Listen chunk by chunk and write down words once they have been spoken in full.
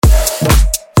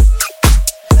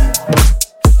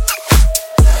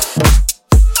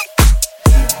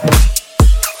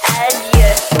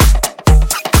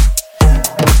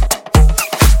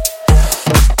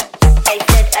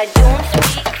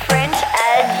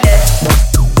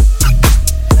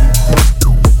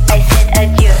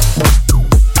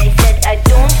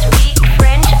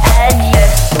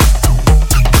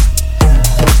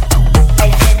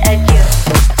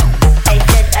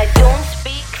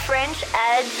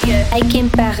I came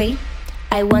Paris,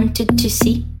 I wanted to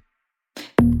see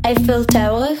Eiffel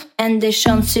Tower and the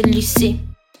Champs-Élysées.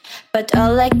 But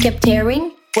all I kept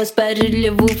hearing was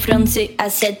parlez-vous français? I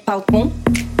said pardon,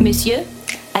 monsieur,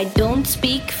 I don't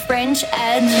speak French,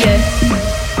 adieu.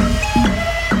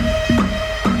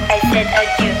 I said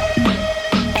adieu.